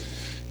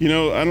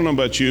I don't know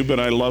about you, but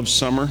I love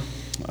summer.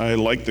 I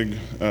like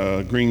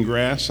the green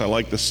grass. I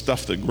like the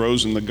stuff that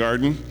grows in the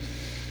garden.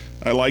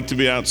 I like to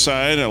be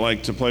outside. I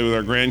like to play with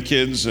our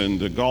grandkids and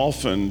to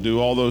golf and do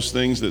all those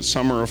things that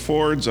summer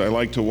affords. I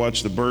like to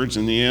watch the birds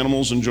and the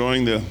animals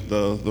enjoying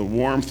the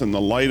warmth and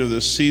the light of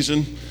this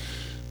season.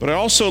 But I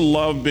also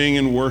love being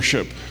in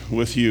worship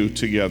with you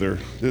together.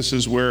 This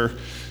is where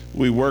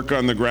we work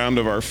on the ground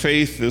of our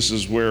faith. This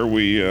is where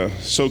we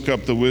soak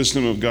up the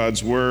wisdom of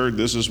God's word.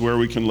 This is where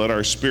we can let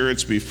our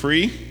spirits be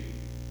free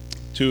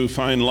to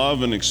find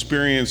love and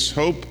experience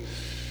hope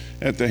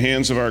at the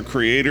hands of our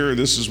Creator.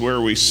 This is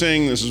where we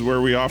sing. This is where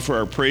we offer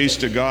our praise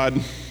to God,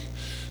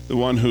 the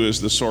one who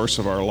is the source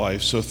of our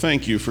life. So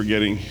thank you for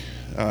getting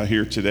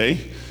here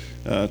today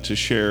to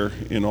share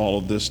in all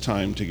of this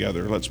time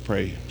together. Let's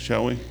pray,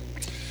 shall we?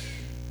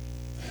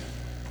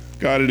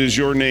 God, it is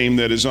your name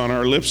that is on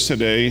our lips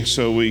today,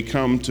 so we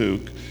come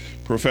to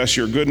profess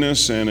your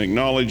goodness and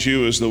acknowledge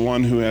you as the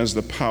one who has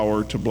the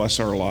power to bless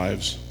our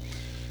lives.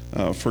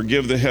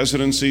 Forgive the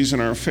hesitancies in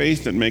our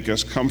faith that make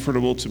us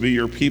comfortable to be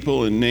your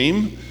people in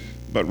name,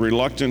 but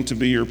reluctant to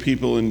be your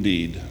people in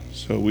deed.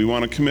 So we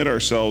want to commit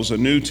ourselves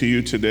anew to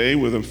you today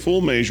with a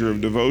full measure of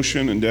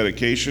devotion and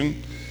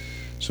dedication.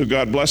 So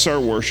God, bless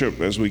our worship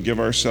as we give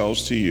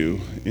ourselves to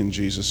you. In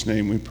Jesus'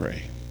 name we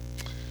pray.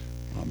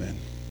 Amen.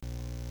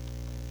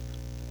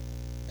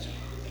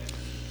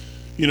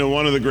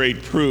 One of the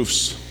great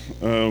proofs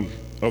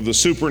of the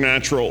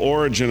supernatural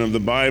origin of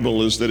the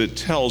Bible is that it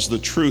tells the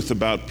truth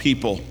about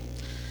people.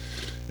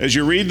 As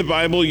you read the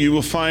Bible, you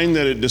will find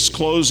that it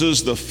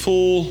discloses the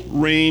full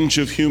range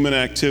of human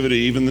activity,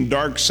 even the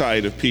dark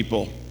side of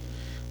people.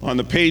 On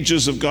the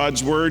pages of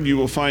God's Word, you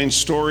will find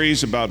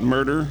stories about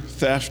murder,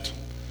 theft,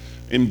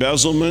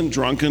 embezzlement,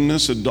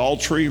 drunkenness,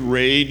 adultery,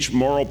 rage,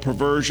 moral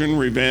perversion,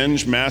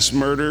 revenge, mass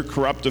murder,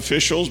 corrupt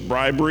officials,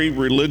 bribery,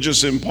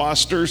 religious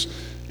imposters,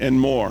 and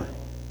more.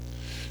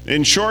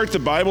 In short, the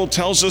Bible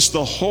tells us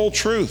the whole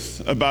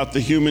truth about the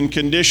human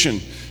condition,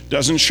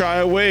 doesn't shy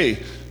away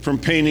from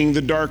painting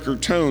the darker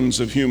tones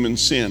of human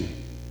sin.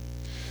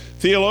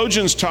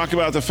 Theologians talk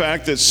about the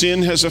fact that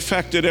sin has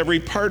affected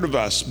every part of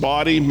us: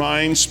 body,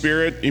 mind,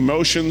 spirit,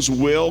 emotions,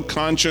 will,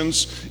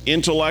 conscience,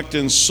 intellect,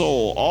 and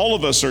soul. All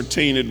of us are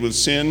tainted with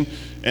sin,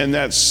 and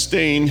that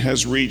stain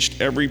has reached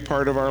every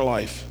part of our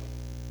life.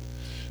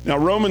 Now,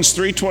 Romans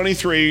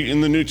 3:23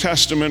 in the New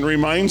Testament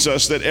reminds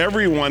us that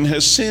everyone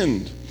has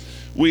sinned.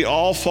 We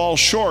all fall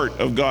short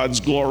of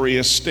God's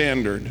glorious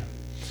standard.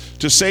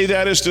 To say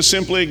that is to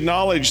simply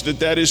acknowledge that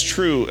that is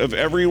true of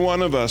every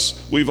one of us.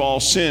 We've all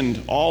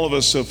sinned. All of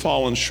us have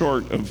fallen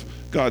short of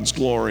God's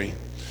glory.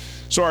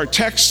 So our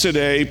text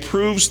today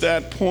proves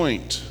that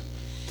point.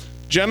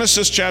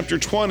 Genesis chapter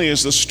 20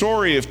 is the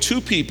story of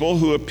two people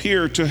who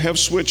appear to have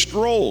switched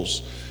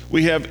roles.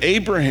 We have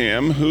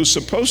Abraham, who's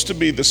supposed to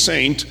be the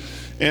saint,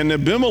 and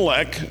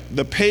Abimelech,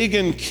 the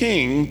pagan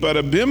king, but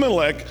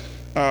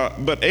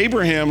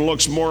Abraham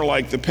looks more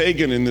like the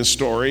pagan in this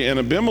story, and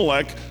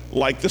Abimelech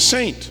like the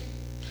saint.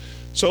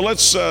 So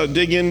let's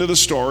dig into the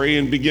story,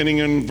 and beginning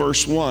in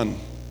verse 1.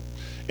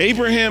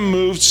 Abraham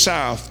moved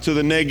south to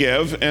the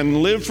Negev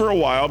and lived for a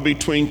while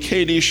between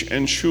Kadesh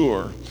and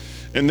Shur,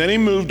 and then he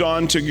moved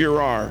on to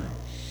Gerar.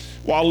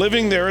 While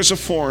living there as a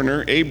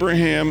foreigner,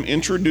 Abraham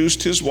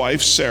introduced his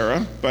wife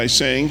Sarah by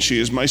saying, "She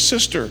is my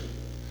sister."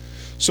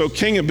 So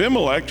King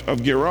Abimelech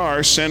of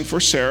Gerar sent for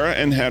Sarah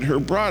and had her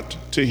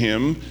brought to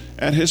him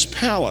at his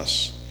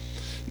palace.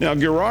 Now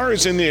Gerar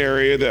is in the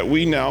area that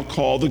we now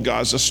call the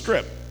Gaza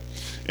Strip.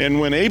 And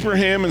when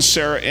Abraham and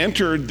Sarah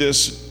entered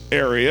this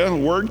area,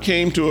 word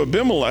came to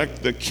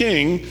Abimelech, the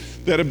king,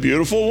 that a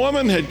beautiful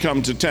woman had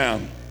come to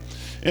town.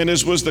 And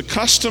as was the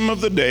custom of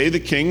the day, the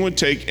king would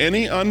take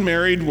any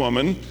unmarried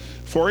woman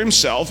for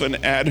himself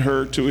and add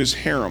her to his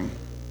harem.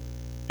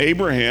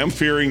 Abraham,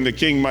 fearing the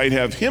king might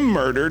have him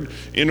murdered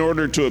in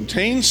order to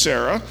obtain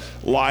Sarah,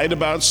 lied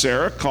about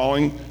Sarah,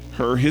 calling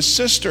her his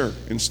sister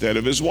instead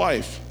of his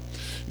wife.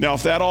 Now,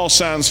 if that all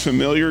sounds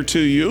familiar to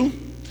you,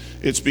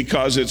 it's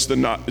because it's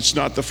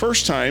not the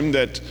first time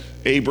that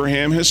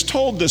Abraham has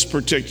told this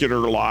particular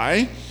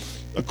lie.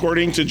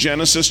 According to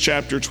Genesis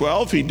chapter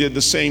 12, he did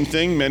the same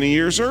thing many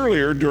years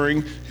earlier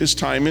during his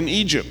time in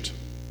Egypt.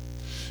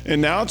 And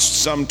now it's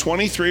some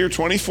 23 or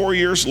 24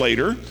 years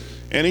later,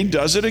 and he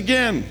does it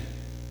again.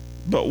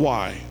 But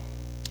why?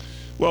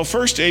 Well,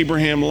 first,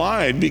 Abraham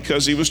lied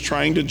because he was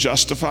trying to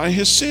justify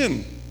his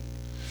sin.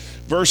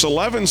 Verse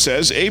 11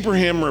 says,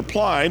 Abraham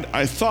replied,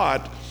 "I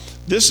thought,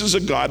 this is a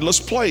godless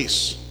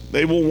place.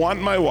 They will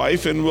want my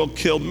wife and will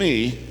kill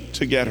me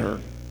to get her."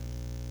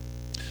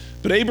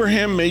 But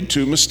Abraham made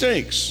two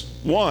mistakes.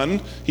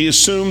 One, he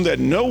assumed that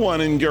no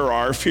one in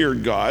Gerar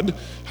feared God.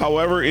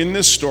 However, in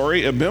this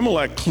story,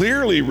 Abimelech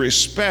clearly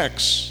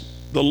respects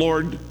the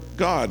Lord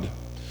God.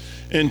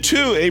 And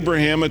two,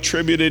 Abraham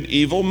attributed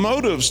evil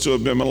motives to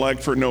Abimelech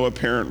for no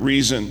apparent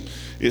reason.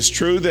 It's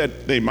true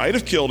that they might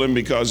have killed him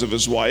because of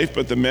his wife,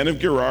 but the men of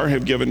Gerar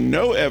have given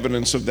no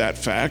evidence of that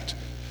fact.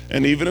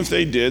 And even if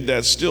they did,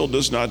 that still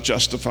does not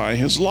justify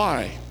his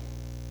lie.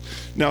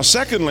 Now,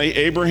 secondly,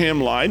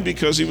 Abraham lied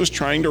because he was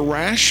trying to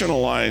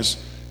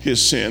rationalize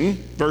his sin.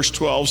 Verse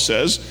 12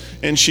 says,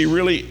 and she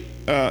really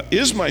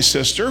is my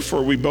sister,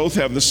 for we both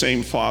have the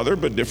same father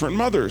but different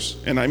mothers,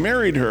 and I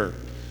married her.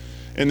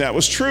 And that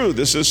was true.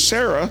 This is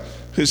Sarah,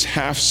 his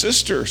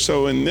half-sister.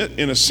 So in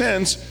a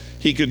sense,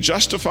 he could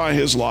justify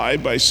his lie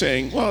by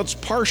saying, well, it's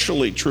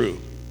partially true.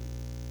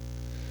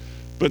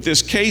 But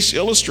this case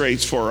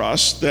illustrates for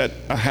us that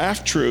a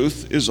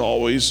half-truth is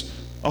always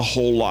a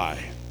whole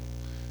lie.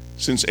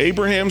 Since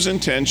Abraham's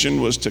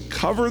intention was to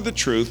cover the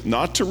truth,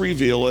 not to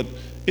reveal it,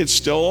 it's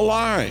still a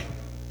lie.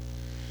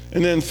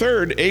 And then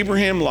third,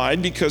 Abraham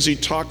lied because he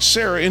talked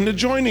Sarah into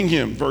joining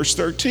him. Verse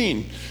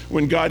 13,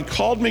 when God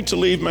called me to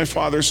leave my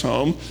father's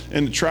home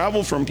and to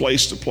travel from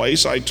place to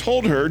place, I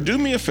told her, do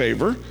me a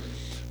favor,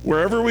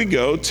 wherever we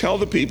go, tell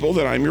the people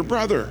that I'm your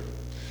brother.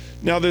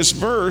 Now this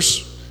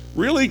verse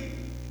really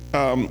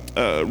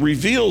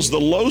reveals the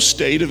low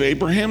state of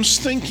Abraham's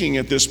thinking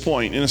at this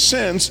point. In a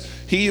sense,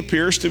 he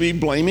appears to be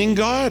blaming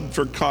God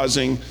for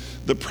causing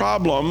the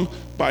problem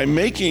by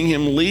making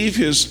him leave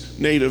his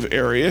native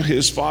area,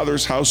 his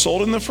father's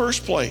household, in the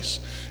first place.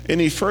 And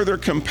he further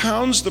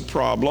compounds the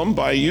problem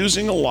by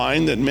using a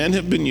line that men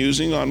have been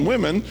using on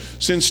women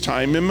since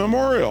time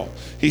immemorial.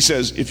 He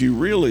says, if you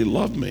really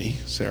love me,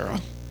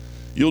 Sarah,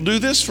 you'll do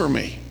this for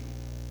me.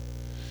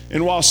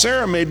 And while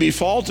Sarah may be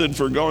faulted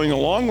for going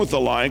along with the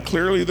lie,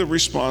 clearly the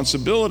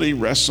responsibility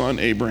rests on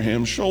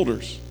Abraham's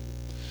shoulders.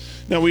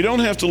 Now, we don't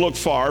have to look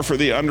far for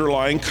the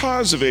underlying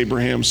cause of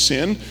Abraham's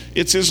sin.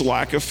 It's his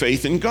lack of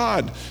faith in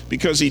God,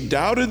 because he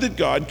doubted that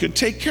God could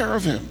take care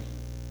of him.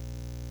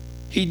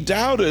 He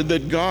doubted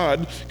that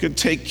God could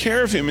take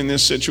care of him in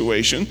this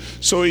situation,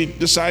 so he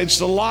decides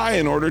to lie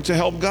in order to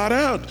help God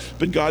out.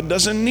 But God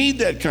doesn't need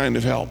that kind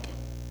of help.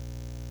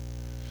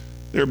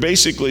 There are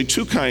basically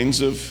two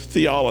kinds of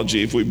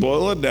theology, if we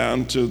boil it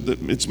down to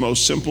its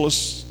most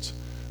simplest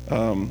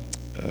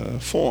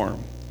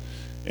form.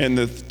 And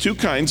the two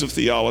kinds of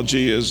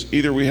theology is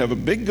either we have a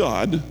big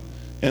God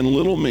and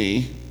little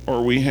me,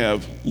 or we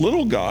have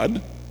little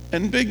God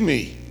and big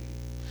me.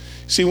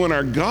 See, when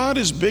our God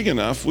is big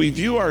enough, we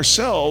view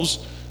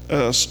ourselves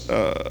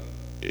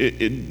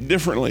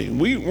differently.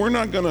 We're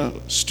not going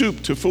to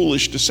stoop to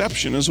foolish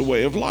deception as a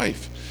way of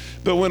life.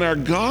 But when our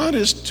God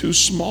is too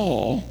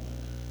small,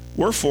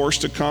 we're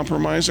forced to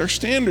compromise our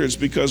standards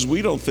because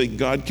we don't think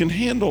God can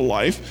handle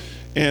life.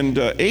 And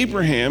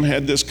Abraham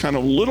had this kind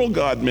of little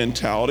God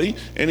mentality,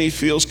 and he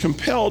feels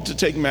compelled to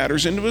take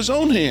matters into his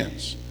own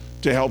hands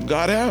to help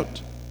God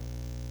out.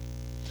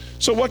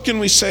 So what can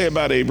we say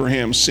about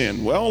Abraham's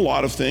sin? Well, a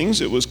lot of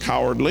things. It was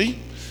cowardly.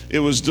 It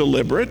was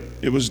deliberate.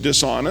 It was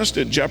dishonest.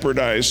 It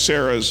jeopardized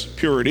Sarah's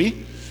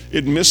purity.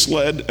 It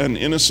misled an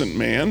innocent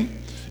man.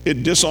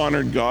 It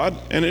dishonored God,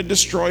 and it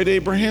destroyed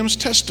Abraham's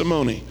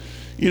testimony.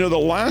 You know, the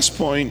last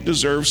point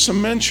deserves some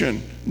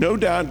mention. No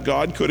doubt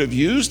God could have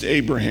used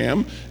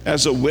Abraham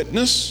as a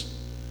witness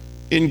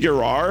in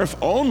Gerar if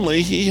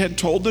only he had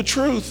told the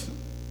truth.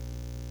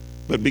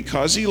 But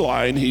because he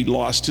lied, he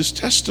lost his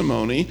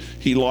testimony.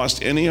 He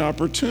lost any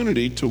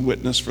opportunity to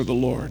witness for the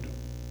Lord.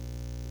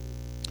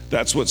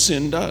 That's what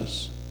sin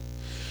does.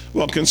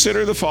 Well,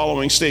 consider the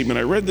following statement.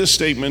 I read this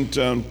statement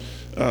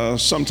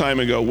some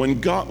time ago.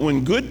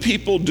 When good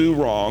people do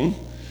wrong,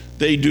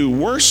 they do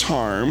worse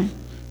harm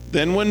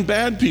than when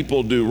bad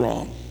people do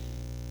wrong.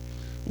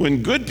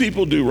 When good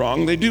people do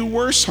wrong, they do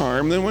worse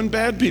harm than when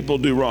bad people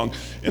do wrong.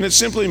 And it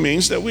simply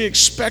means that we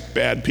expect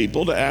bad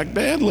people to act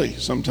badly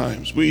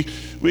sometimes. We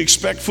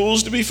expect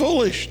fools to be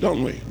foolish,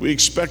 don't we? We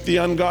expect the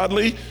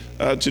ungodly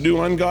to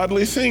do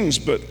ungodly things.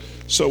 But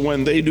so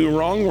when they do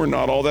wrong, we're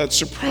not all that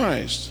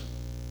surprised.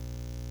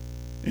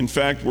 In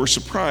fact, we're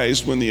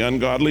surprised when the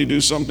ungodly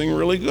do something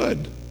really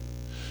good.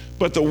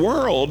 But the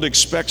world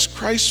expects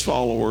Christ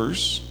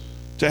followers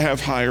to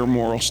have higher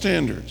moral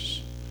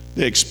standards.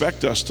 They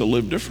expect us to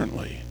live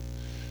differently.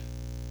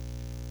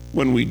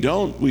 When we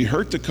don't, we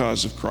hurt the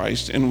cause of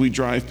Christ and we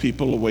drive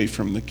people away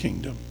from the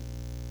kingdom.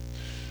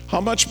 How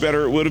much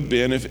better it would have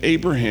been if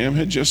Abraham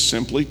had just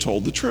simply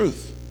told the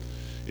truth.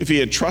 If he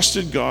had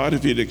trusted God,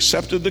 if he had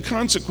accepted the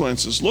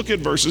consequences. Look at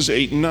verses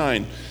 8 and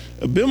 9.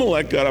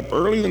 Abimelech got up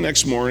early the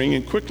next morning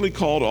and quickly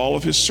called all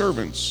of his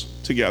servants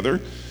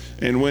together.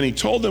 And when he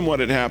told them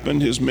what had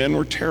happened, his men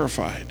were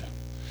terrified.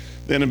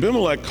 Then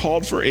Abimelech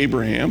called for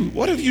Abraham.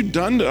 What have you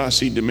done to us,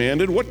 he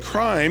demanded. What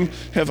crime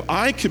have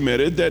I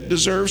committed that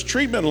deserves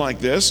treatment like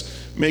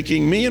this,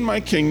 making me and my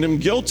kingdom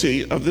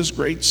guilty of this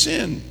great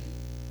sin?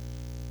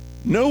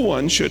 No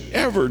one should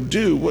ever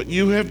do what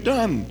you have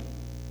done.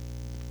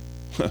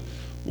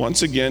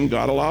 Once again,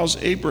 God allows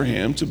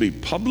Abraham to be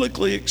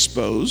publicly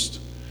exposed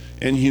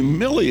and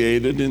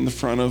humiliated in the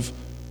front of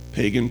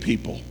pagan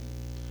people.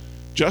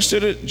 Just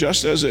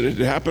as it had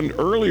happened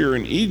earlier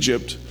in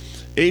Egypt,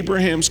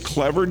 Abraham's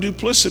clever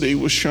duplicity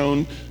was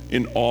shown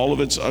in all of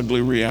its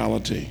ugly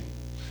reality.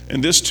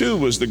 And this too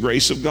was the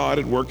grace of God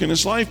at work in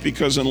his life,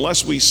 because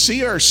unless we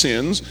see our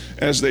sins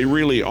as they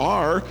really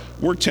are,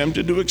 we're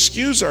tempted to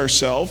excuse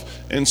ourselves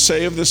and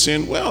say of the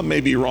sin, well, it may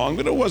be wrong,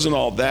 but it wasn't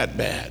all that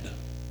bad.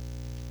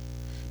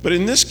 But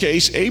in this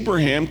case,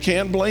 Abraham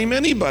can't blame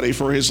anybody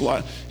for his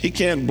life. He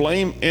can't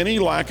blame any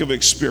lack of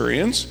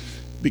experience,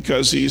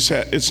 because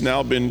it's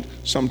now been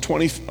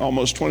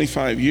almost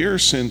 25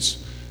 years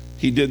since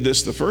he did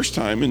this the first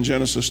time in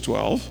Genesis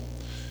 12.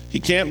 He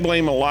can't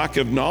blame a lack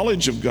of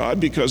knowledge of God,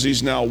 because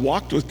he's now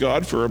walked with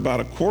God for about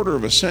a quarter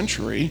of a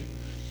century.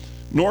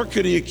 Nor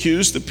could he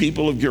accuse the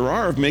people of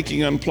Gerar of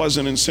making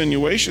unpleasant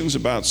insinuations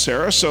about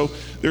Sarah, so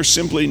there's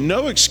simply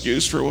no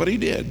excuse for what he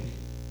did.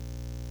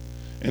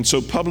 And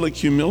so public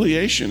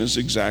humiliation is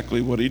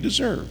exactly what he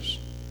deserves.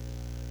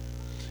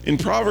 In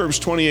Proverbs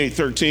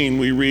 28:13,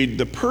 we read,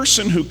 "The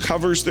person who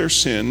covers their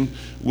sin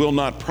will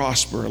not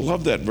prosper." I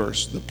love that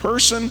verse. The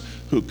person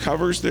who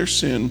covers their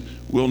sin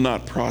will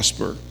not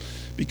prosper.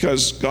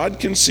 Because God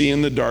can see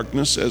in the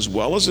darkness as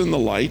well as in the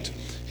light.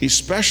 He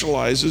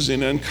specializes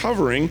in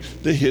uncovering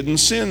the hidden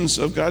sins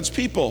of God's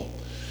people,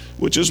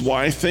 which is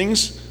why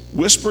things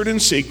whispered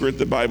in secret,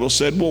 the Bible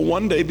said, will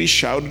one day be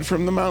shouted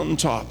from the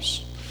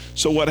mountaintops.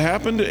 So what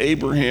happened to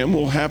Abraham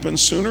will happen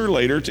sooner or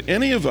later to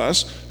any of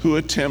us who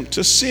attempt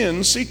to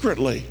sin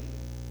secretly.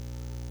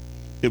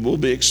 It will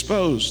be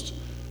exposed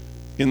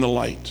in the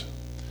light.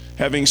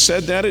 Having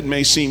said that, it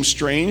may seem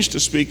strange to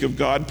speak of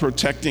God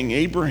protecting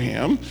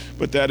Abraham,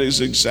 but that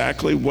is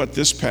exactly what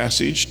this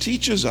passage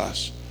teaches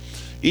us.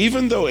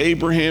 Even though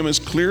Abraham is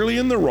clearly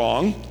in the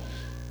wrong,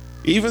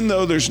 even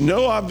though there's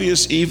no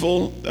obvious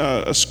evil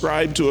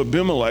ascribed to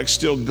Abimelech,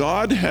 still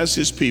God has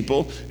his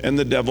people and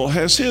the devil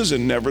has his,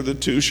 and never the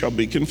two shall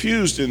be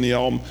confused in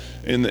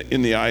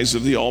the eyes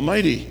of the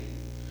Almighty.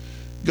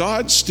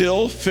 God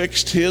still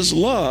fixed his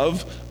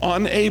love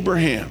on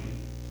Abraham.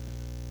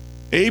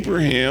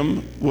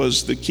 Abraham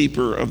was the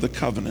keeper of the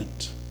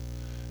covenant.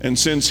 And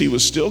since he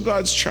was still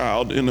God's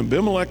child and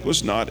Abimelech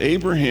was not,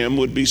 Abraham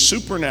would be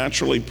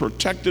supernaturally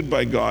protected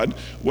by God,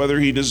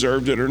 whether he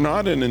deserved it or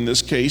not. And in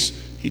this case,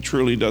 he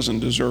truly doesn't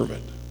deserve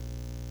it.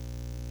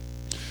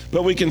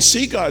 But we can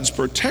see God's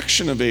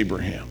protection of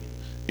Abraham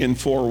in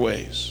 4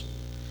 ways.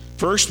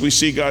 First, we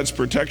see God's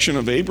protection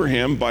of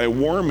Abraham by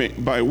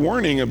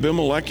warning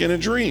Abimelech in a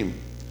dream.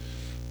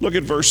 Look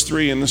at verse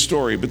 3 in the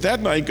story. But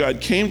that night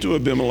God came to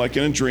Abimelech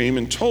in a dream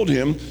and told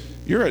him,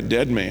 "You're a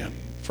dead man,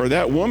 for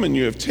that woman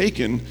you have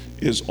taken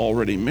is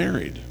already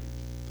married."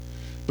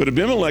 But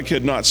Abimelech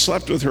had not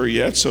slept with her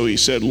yet, so he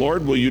said,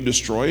 "Lord, will you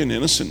destroy an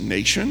innocent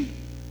nation?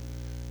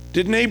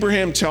 Didn't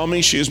Abraham tell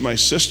me she is my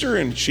sister?"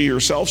 And she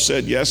herself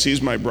said, "Yes,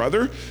 he's my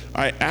brother.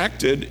 I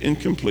acted in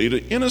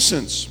complete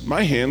innocence.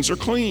 My hands are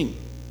clean."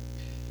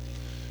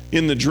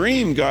 In the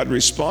dream, God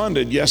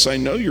responded, "Yes, I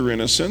know you're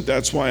innocent.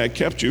 That's why I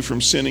kept you from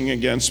sinning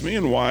against me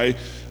and why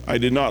I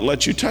did not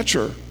let you touch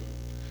her.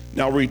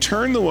 Now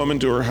return the woman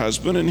to her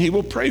husband, and he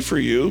will pray for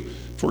you,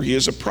 for he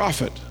is a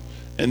prophet,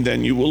 and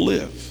then you will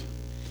live.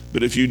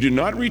 But if you do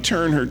not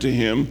return her to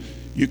him,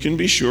 you can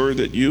be sure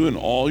that you and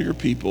all your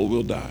people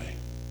will die."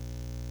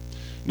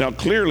 Now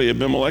clearly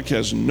Abimelech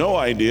has no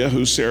idea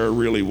who Sarah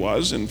really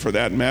was, and for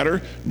that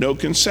matter, no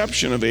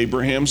conception of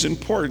Abraham's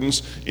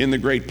importance in the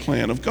great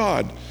plan of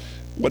God.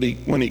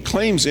 When he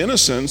claims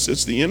innocence,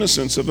 it's the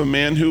innocence of a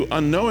man who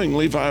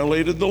unknowingly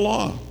violated the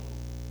law.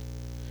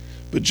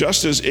 But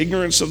just as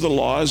ignorance of the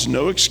law is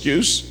no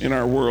excuse in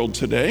our world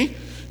today,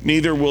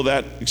 neither will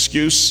that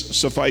excuse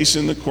suffice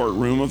in the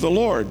courtroom of the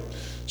Lord.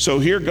 So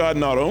here God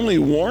not only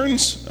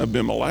warns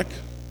Abimelech,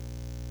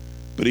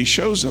 but he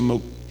shows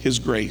him his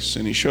grace,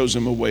 and he shows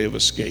him a way of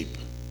escape.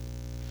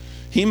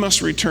 He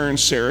must return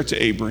Sarah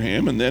to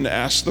Abraham and then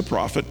ask the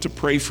prophet to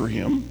pray for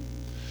him.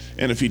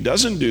 And if he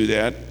doesn't do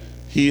that,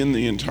 he and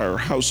the entire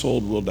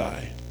household will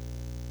die.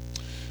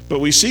 But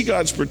we see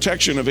God's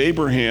protection of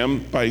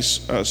Abraham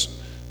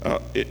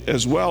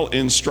as well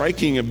in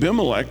striking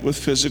Abimelech with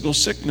physical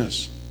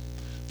sickness.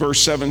 Verse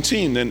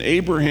 17, then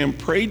Abraham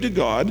prayed to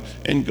God,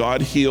 and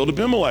God healed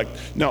Abimelech.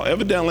 Now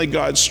evidently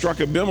God struck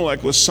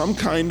Abimelech with some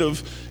kind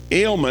of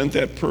ailment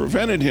that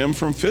prevented him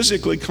from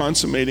physically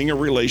consummating a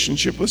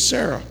relationship with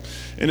Sarah.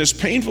 And as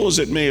painful as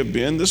it may have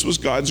been, this was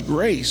God's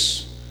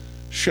grace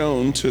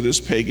shown to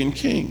this pagan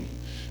king,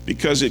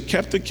 because it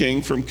kept the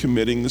king from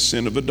committing the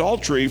sin of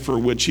adultery, for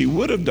which he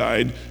would have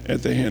died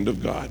at the hand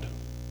of God.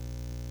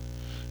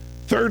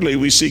 Thirdly,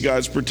 we see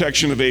God's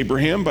protection of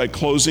Abraham by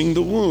closing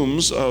the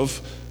wombs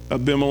of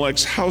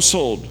Abimelech's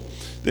household.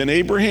 Then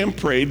Abraham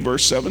prayed,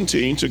 verse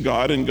 17, to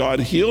God, and God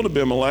healed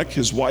Abimelech,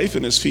 his wife,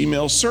 and his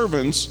female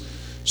servants,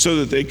 so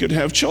that they could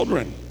have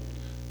children.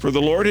 For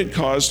the Lord had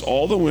caused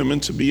all the women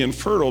to be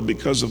infertile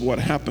because of what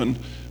happened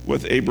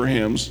with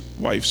Abraham's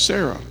wife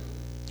Sarah.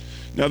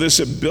 Now this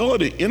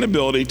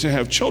inability to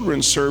have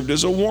children served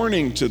as a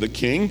warning to the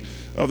king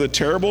of the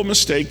terrible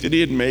mistake that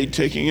he had made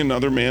taking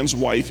another man's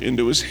wife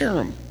into his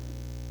harem.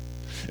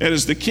 And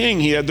as the king,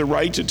 he had the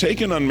right to take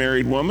an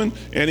unmarried woman,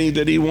 any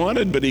that he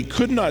wanted, but he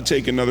could not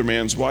take another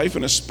man's wife,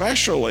 and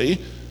especially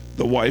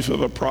the wife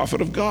of a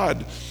prophet of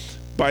God.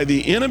 By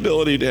the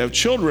inability to have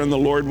children, the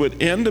Lord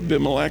would end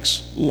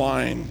Abimelech's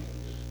line,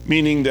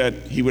 meaning that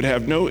he would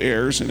have no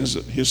heirs, and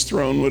his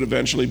throne would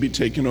eventually be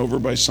taken over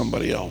by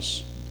somebody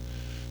else.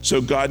 So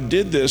God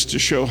did this to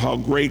show how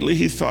greatly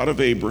he thought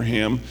of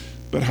Abraham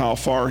but how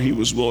far he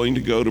was willing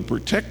to go to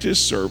protect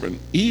his servant,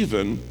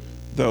 even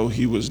though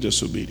he was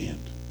disobedient.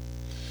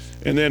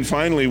 And then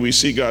finally, we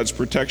see God's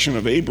protection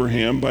of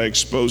Abraham by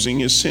exposing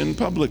his sin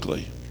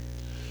publicly.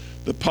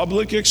 The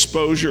public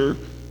exposure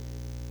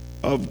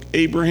of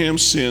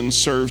Abraham's sin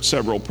served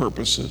several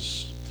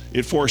purposes.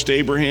 It forced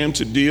Abraham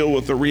to deal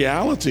with the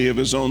reality of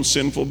his own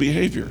sinful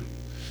behavior.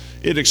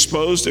 It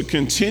exposed a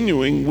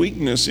continuing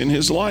weakness in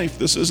his life.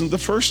 This isn't the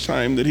first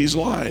time that he's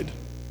lied.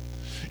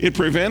 It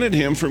prevented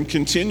him from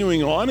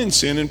continuing on in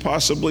sin and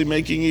possibly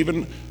making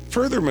even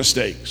further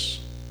mistakes.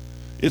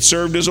 It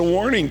served as a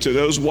warning to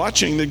those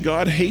watching that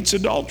God hates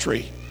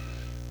adultery.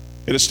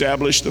 It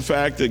established the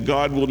fact that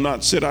God will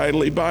not sit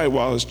idly by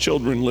while his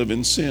children live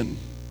in sin.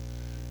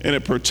 And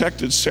it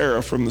protected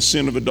Sarah from the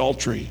sin of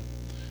adultery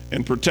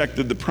and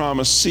protected the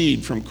promised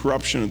seed from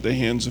corruption at the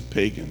hands of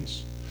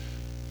pagans.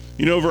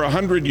 You know, over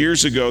 100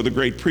 years ago, the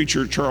great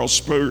preacher Charles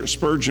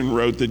Spurgeon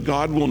wrote that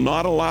God will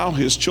not allow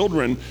his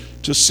children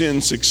to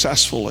sin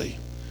successfully.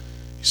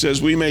 He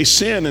says, we may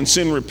sin and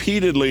sin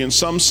repeatedly, and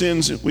some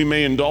sins we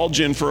may indulge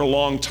in for a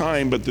long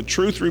time, but the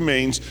truth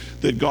remains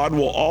that God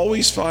will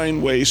always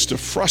find ways to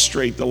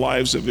frustrate the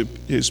lives of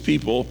his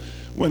people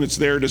when it's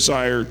their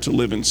desire to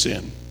live in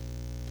sin.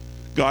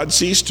 God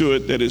sees to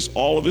it that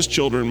all of his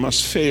children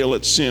must fail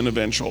at sin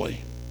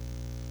eventually,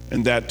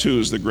 and that too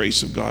is the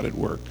grace of God at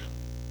work.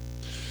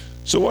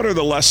 So what are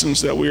the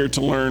lessons that we are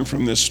to learn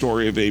from this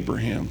story of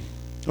Abraham?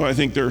 Well, I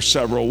think there are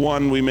several.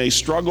 One, we may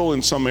struggle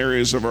in some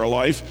areas of our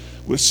life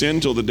with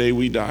sin till the day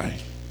we die.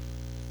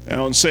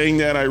 Now, in saying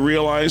that, I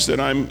realize that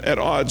I'm at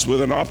odds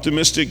with an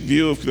optimistic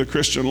view of the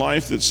Christian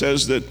life that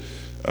says that,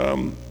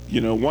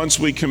 once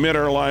we commit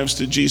our lives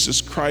to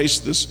Jesus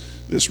Christ,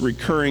 this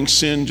recurring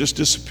sin just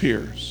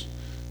disappears.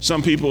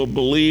 Some people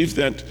believe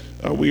that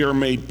we are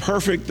made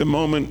perfect the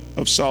moment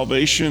of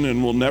salvation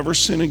and will never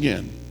sin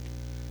again.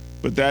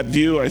 But that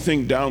view, I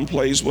think,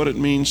 downplays what it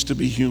means to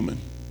be human.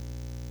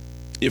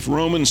 If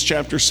Romans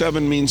chapter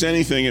 7 means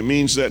anything, it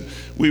means that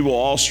we will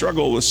all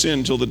struggle with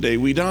sin till the day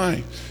we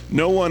die.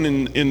 No one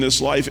in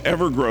this life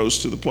ever grows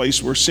to the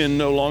place where sin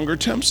no longer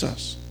tempts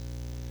us.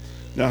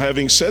 Now,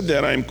 having said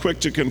that, I'm quick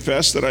to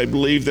confess that I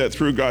believe that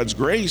through God's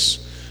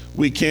grace,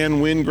 we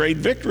can win great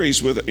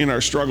victories in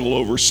our struggle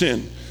over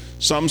sin.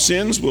 Some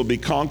sins will be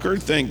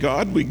conquered, thank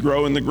God. We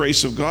grow in the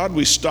grace of God.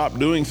 We stop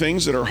doing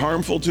things that are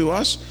harmful to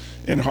us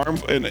and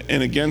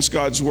against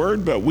God's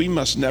word, but we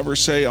must never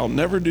say, I'll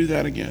never do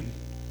that again,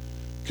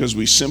 because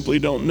we simply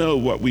don't know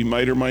what we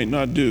might or might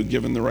not do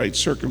given the right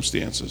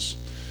circumstances.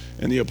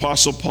 And the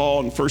Apostle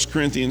Paul in 1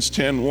 Corinthians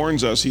 10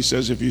 warns us. He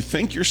says, if you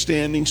think you're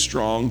standing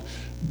strong,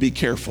 be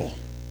careful.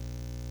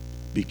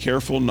 Be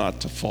careful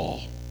not to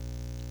fall.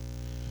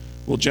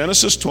 Well,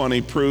 Genesis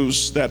 20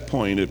 proves that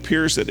point. It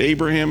appears that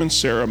Abraham and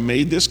Sarah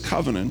made this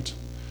covenant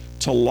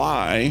to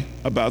lie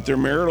about their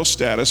marital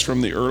status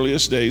from the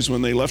earliest days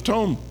when they left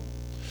home.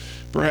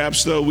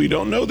 Perhaps, though we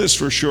don't know this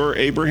for sure,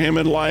 Abraham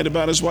had lied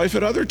about his wife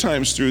at other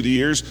times through the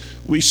years.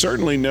 We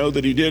certainly know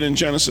that he did in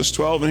Genesis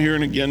 12 and here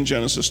and again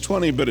Genesis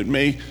 20, but it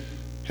may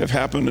have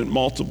happened at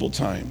multiple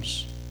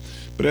times.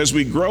 But as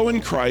we grow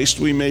in Christ,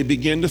 we may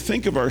begin to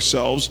think of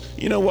ourselves,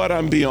 you know what,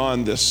 I'm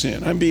beyond this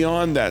sin. I'm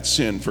beyond that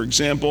sin. For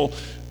example,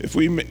 if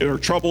we are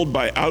troubled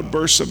by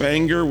outbursts of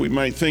anger, we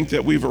might think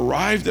that we've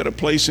arrived at a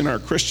place in our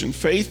Christian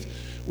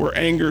faith where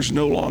anger is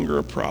no longer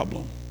a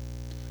problem.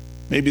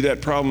 Maybe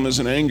that problem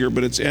isn't anger,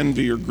 but it's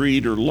envy or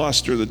greed or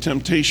lust or the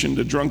temptation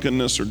to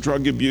drunkenness or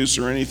drug abuse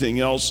or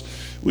anything else.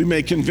 We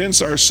may convince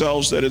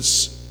ourselves that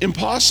it's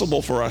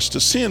impossible for us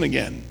to sin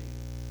again.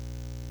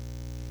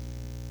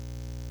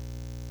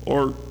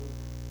 Or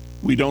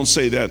we don't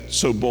say that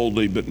so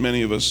boldly, but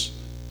many of us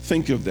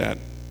think of that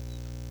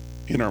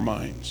in our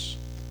minds.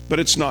 But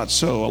it's not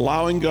so.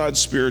 Allowing God's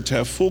Spirit to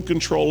have full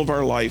control of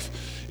our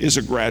life is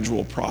a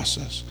gradual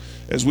process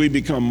as we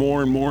become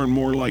more and more and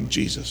more like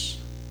Jesus.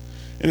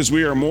 And as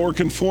we are more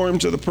conformed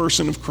to the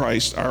person of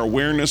Christ, our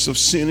awareness of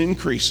sin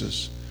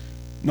increases,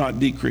 not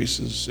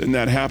decreases. And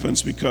that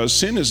happens because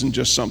sin isn't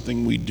just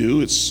something we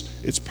do,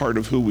 it's part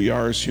of who we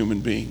are as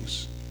human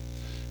beings.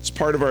 It's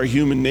part of our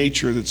human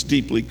nature that's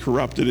deeply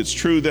corrupted. It's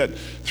true that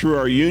through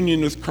our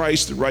union with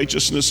Christ, the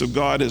righteousness of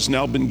God has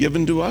now been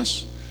given to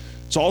us.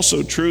 It's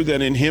also true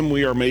that in him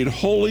we are made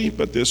holy,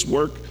 but this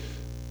work,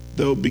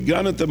 though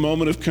begun at the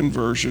moment of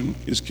conversion,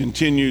 is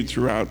continued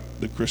throughout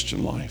the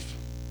Christian life.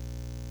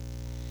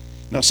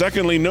 Now,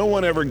 secondly, no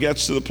one ever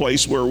gets to the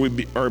place where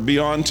we are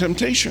beyond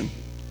temptation.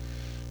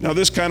 Now,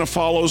 this kind of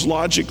follows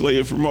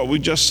logically from what we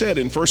just said.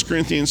 In 1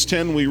 Corinthians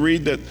 10, we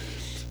read that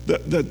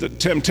the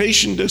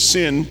temptation to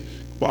sin,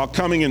 while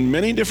coming in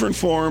many different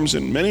forms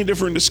and many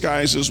different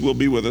disguises, will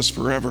be with us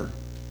forever.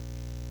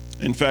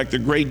 In fact, the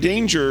great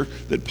danger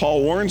that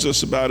Paul warns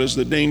us about is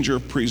the danger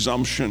of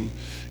presumption.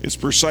 It's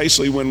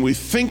precisely when we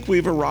think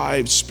we've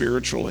arrived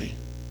spiritually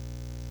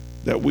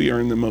that we are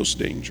in the most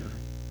danger.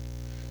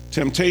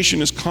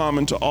 Temptation is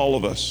common to all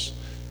of us,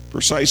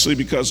 precisely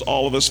because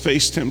all of us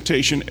face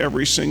temptation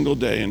every single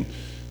day. And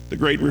the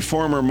great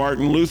reformer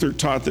Martin Luther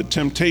taught that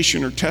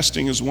temptation or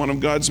testing is one of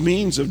God's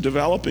means of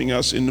developing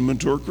us into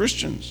mature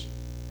Christians.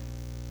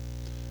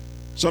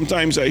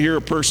 Sometimes I hear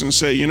a person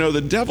say, the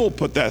devil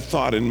put that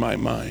thought in my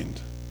mind.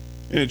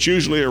 And it's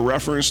usually a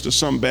reference to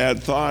some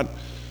bad thought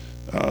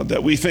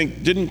that we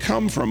think didn't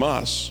come from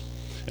us.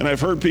 And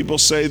I've heard people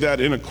say that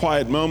in a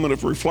quiet moment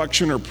of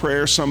reflection or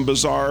prayer, some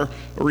bizarre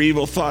or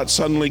evil thought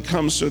suddenly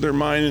comes to their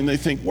mind and they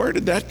think, where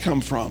did that come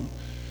from?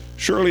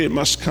 Surely it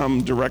must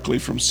come directly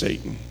from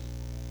Satan.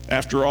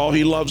 After all,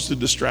 he loves to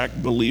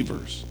distract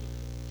believers.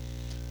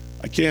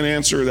 I can't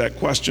answer that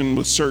question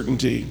with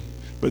certainty,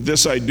 but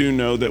this I do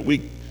know, that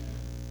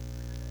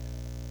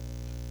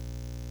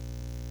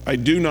I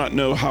do not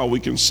know how we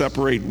can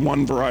separate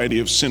one variety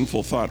of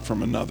sinful thought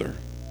from another.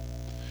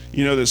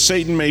 That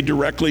Satan may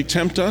directly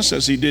tempt us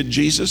as he did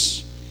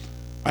Jesus.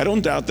 I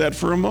don't doubt that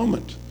for a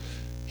moment.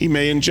 He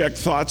may inject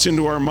thoughts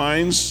into our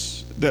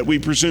minds that we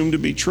presume to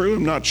be true.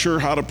 I'm not sure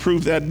how to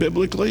prove that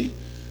biblically,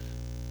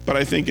 but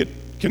I think it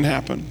can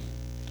happen.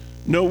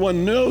 No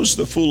one knows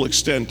the full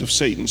extent of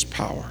Satan's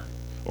power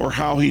or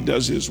how he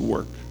does his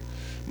work.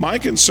 My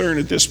concern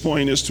at this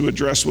point is to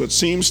address what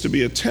seems to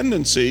be a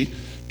tendency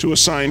to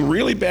assign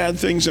really bad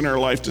things in our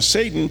life to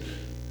Satan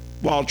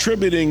while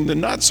attributing the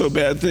not so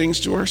bad things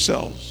to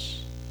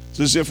ourselves.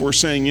 It's as if we're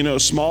saying,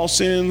 small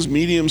sins,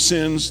 medium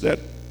sins, that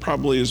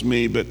probably is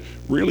me, but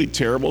really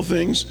terrible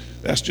things,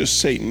 that's just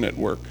Satan at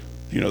work.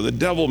 The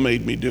devil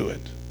made me do it.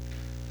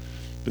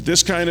 But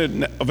this kind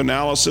of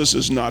analysis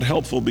is not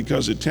helpful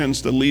because it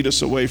tends to lead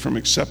us away from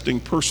accepting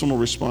personal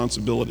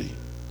responsibility.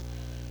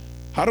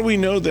 How do we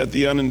know that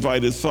the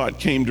uninvited thought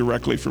came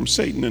directly from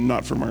Satan and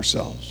not from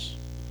ourselves?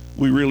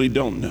 We really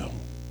don't know.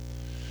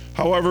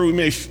 However we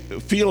may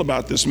feel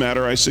about this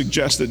matter, I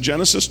suggest that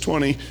Genesis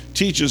 20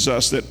 teaches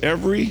us that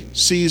every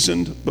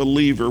seasoned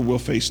believer will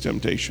face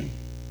temptation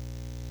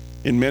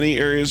in many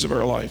areas of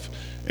our life,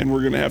 and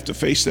we're going to have to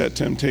face that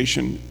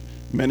temptation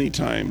many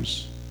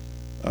times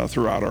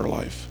throughout our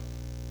life.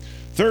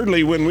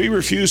 Thirdly, when we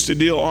refuse to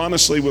deal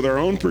honestly with our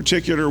own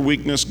particular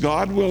weakness,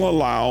 God will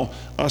allow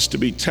us to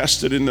be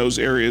tested in those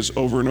areas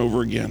over and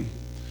over again.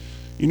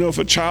 If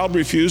a child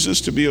refuses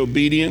to be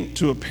obedient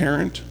to a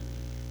parent,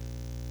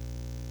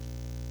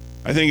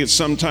 I think it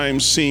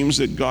sometimes seems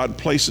that God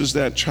places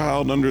that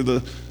child under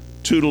the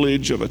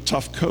tutelage of a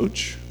tough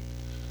coach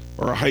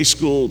or a high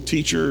school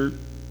teacher,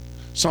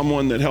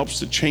 someone that helps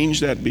to change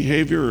that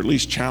behavior or at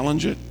least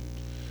challenge it.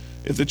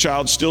 If the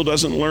child still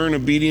doesn't learn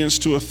obedience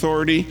to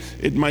authority,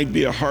 it might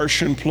be a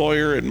harsh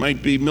employer, it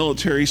might be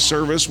military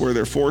service where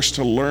they're forced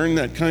to learn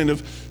that kind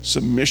of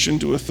submission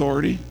to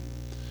authority.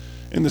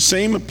 And the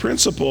same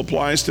principle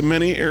applies to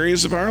many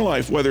areas of our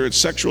life, whether it's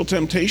sexual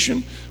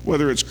temptation,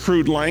 whether it's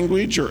crude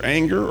language or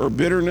anger or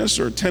bitterness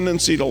or a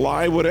tendency to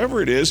lie,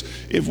 whatever it is.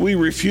 If we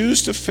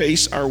refuse to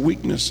face our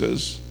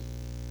weaknesses,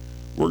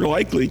 we're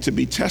likely to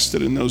be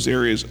tested in those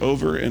areas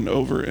over and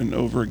over and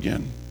over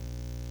again.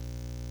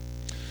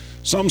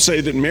 Some say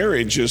that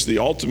marriage is the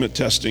ultimate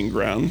testing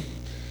ground.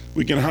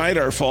 We can hide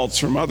our faults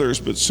from others,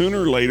 but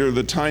sooner or later,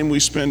 the time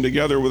we spend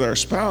together with our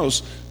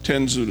spouse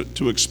tends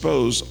to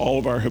expose all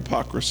of our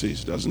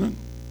hypocrisies, doesn't it?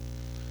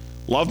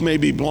 Love may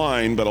be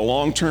blind, but a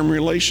long-term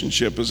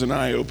relationship is an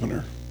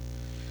eye-opener.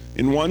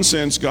 In one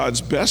sense, God's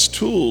best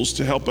tools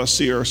to help us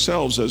see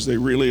ourselves as they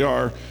really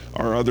are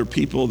other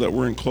people that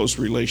we're in close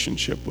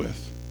relationship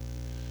with.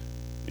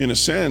 In a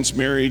sense,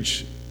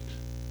 marriage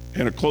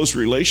and a close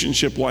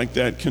relationship like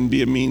that can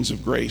be a means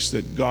of grace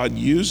that God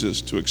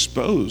uses to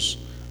expose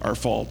our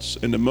faults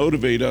and to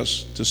motivate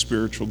us to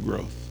spiritual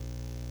growth.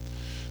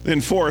 Then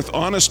fourth,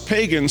 honest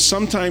pagans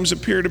sometimes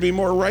appear to be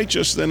more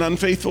righteous than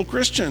unfaithful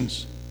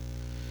Christians.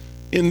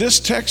 In this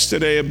text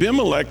today,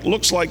 Abimelech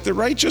looks like the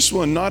righteous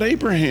one, not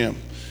Abraham.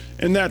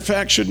 And that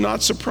fact should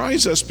not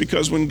surprise us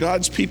because when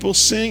God's people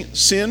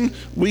sin,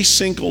 we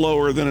sink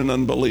lower than an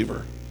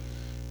unbeliever.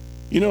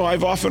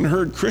 I've often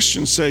heard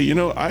Christians say,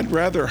 I'd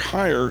rather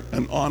hire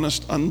an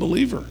honest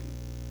unbeliever.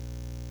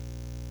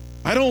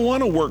 I don't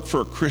want to work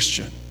for a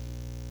Christian.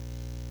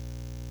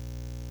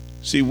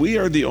 See, we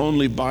are the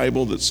only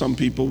Bible that some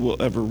people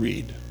will ever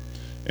read.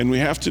 And we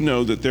have to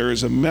know that there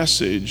is a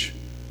message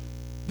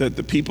that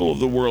the people of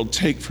the world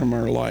take from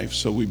our life,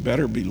 so we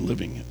better be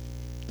living it,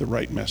 the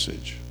right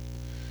message.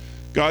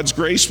 God's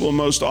grace will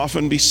most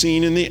often be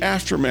seen in the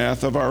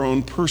aftermath of our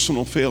own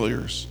personal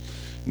failures.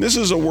 And this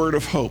is a word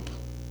of hope.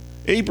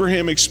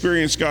 Abraham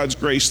experienced God's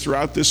grace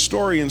throughout this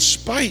story in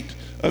spite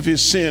of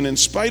his sin, in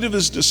spite of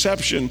his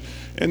deception,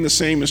 and the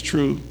same is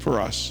true for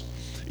us.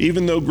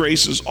 Even though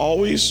grace is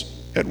always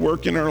at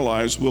work in our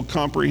lives, we'll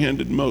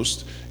comprehend it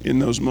most in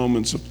those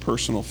moments of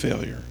personal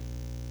failure.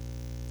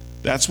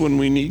 That's when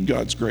we need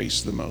God's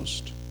grace the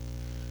most.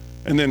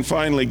 And then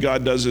finally,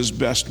 God does his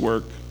best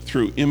work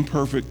through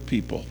imperfect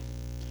people.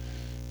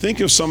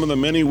 Think of some of the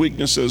many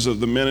weaknesses of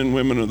the men and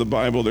women of the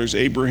Bible. There's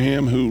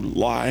Abraham who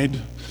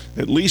lied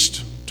at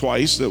least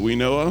twice that we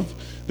know of.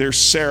 There's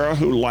Sarah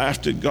who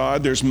laughed at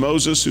God. There's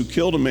Moses who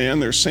killed a man.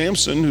 There's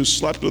Samson who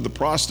slept with a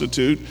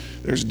prostitute.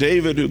 There's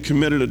David who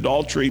committed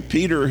adultery.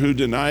 Peter who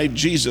denied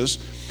Jesus.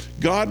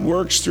 God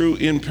works through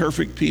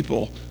imperfect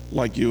people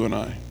like you and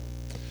I.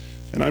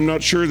 And I'm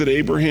not sure that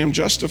Abraham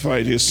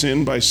justified his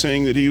sin by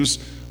saying that he was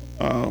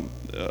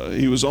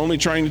he was only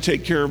trying to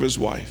take care of his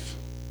wife.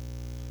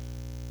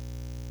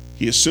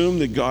 He assumed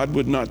that God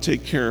would not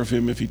take care of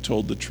him if he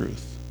told the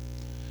truth.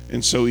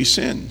 And so he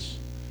sins.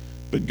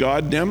 But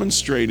God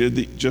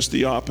demonstrated just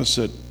the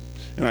opposite.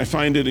 And I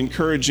find it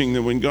encouraging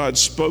that when God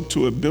spoke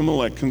to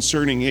Abimelech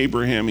concerning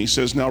Abraham, he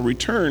says, now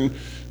return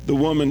the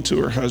woman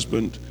to her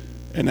husband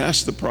and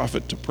ask the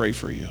prophet to pray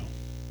for you.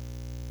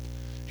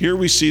 Here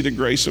we see the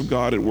grace of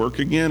God at work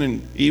again.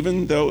 And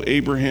even though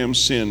Abraham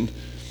sinned,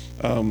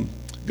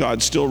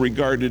 God still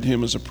regarded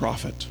him as a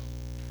prophet.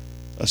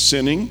 A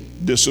sinning,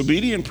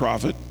 disobedient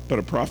prophet, but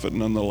a prophet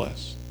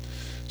nonetheless.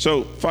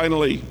 So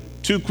finally,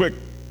 two quick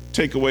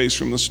takeaways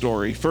from the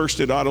story. First,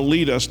 it ought to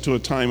lead us to a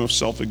time of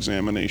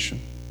self-examination.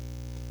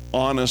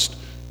 Honest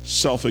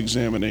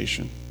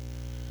self-examination.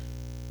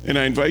 And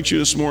I invite you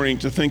this morning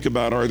to think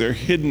about, are there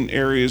hidden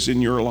areas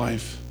in your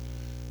life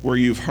where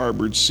you've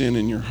harbored sin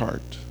in your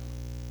heart?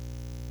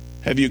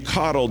 Have you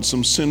coddled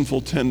some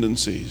sinful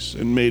tendencies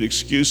and made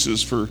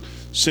excuses for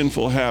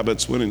sinful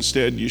habits when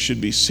instead you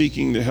should be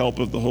seeking the help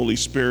of the Holy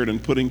Spirit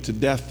and putting to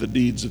death the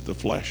deeds of the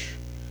flesh?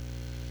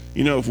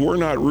 You know, if we're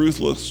not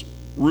ruthless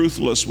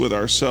with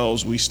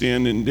ourselves, we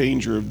stand in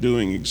danger of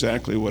doing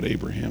exactly what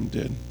Abraham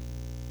did.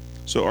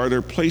 So are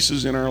there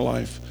places in our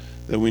life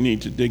that we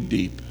need to dig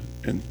deep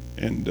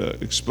and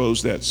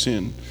expose that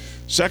sin?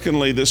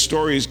 Secondly, this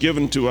story is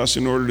given to us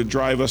in order to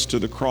drive us to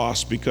the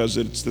cross, because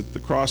it's at the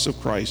cross of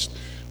Christ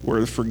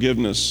where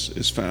forgiveness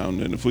is found.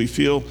 And if we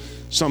feel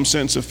some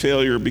sense of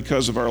failure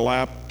because of our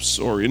lapse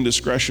or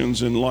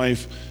indiscretions in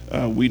life,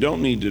 we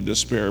don't need to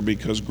despair,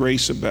 because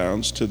grace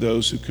abounds to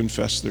those who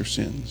confess their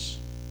sins.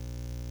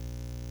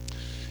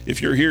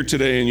 If you're here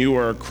today and you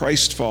are a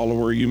Christ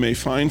follower, you may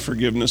find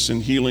forgiveness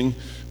and healing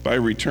by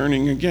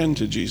returning again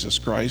to Jesus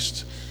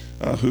Christ,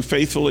 who is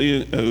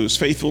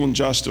faithful and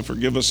just to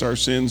forgive us our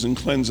sins and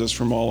cleanse us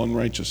from all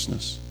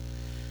unrighteousness.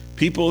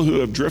 People who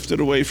have drifted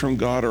away from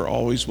God are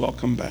always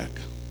welcome back.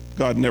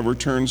 God never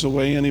turns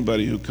away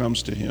anybody who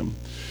comes to him.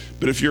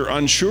 But if you're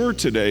unsure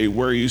today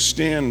where you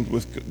stand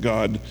with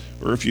God,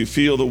 or if you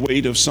feel the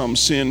weight of some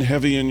sin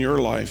heavy in your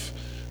life,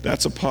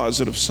 that's a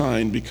positive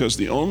sign, because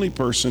the only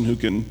person who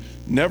can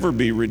never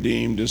be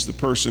redeemed is the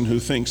person who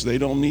thinks they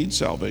don't need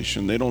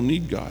salvation, they don't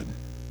need God.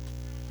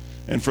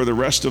 And for the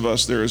rest of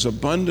us, there is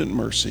abundant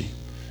mercy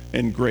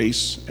and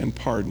grace and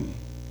pardon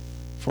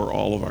for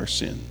all of our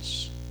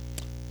sins.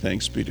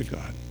 Thanks be to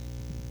God.